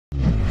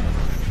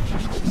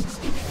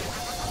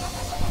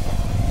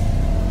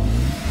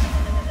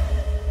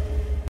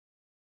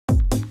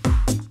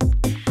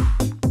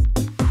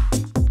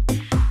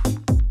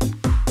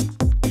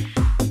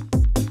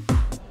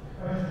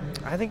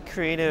think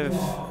creative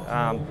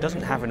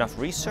doesn't have enough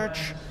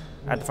research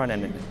at the front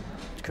end.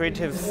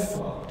 Creative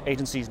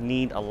agencies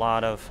need a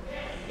lot of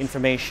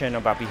information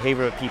about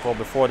behavior of people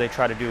before they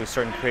try to do a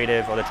certain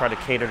creative or they try to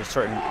cater to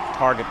certain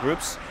target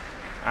groups.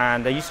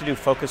 And they used to do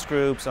focus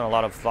groups and a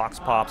lot of vox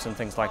pops and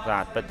things like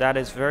that, but that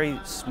is very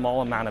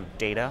small amount of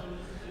data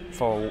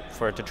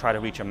for it to try to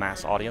reach a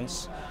mass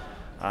audience.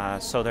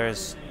 So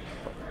there's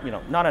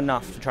not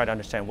enough to try to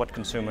understand what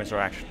consumers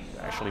are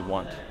actually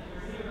want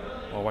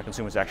or what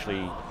consumers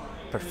actually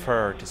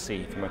prefer to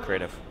see from a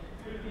creative.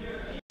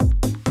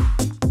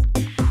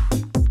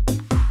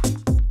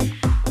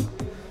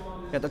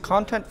 Yeah, the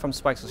content from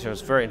Spikes this year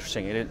was very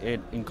interesting. It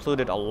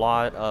included a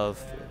lot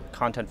of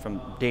content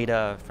from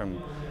data,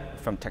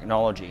 from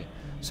technology.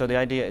 So the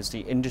idea is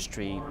the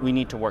industry, we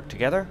need to work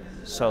together.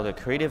 So the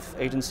creative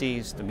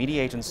agencies, the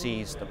media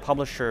agencies, the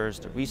publishers,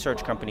 the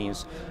research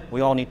companies,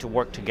 we all need to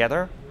work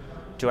together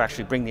to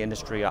actually bring the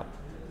industry up.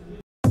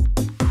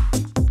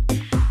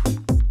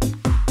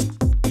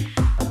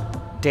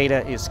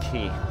 Data is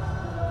key.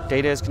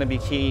 Data is going to be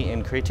key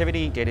in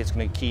creativity, data is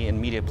going to be key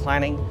in media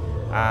planning,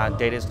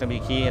 data is going to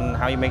be key in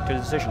how you make the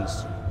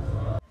decisions.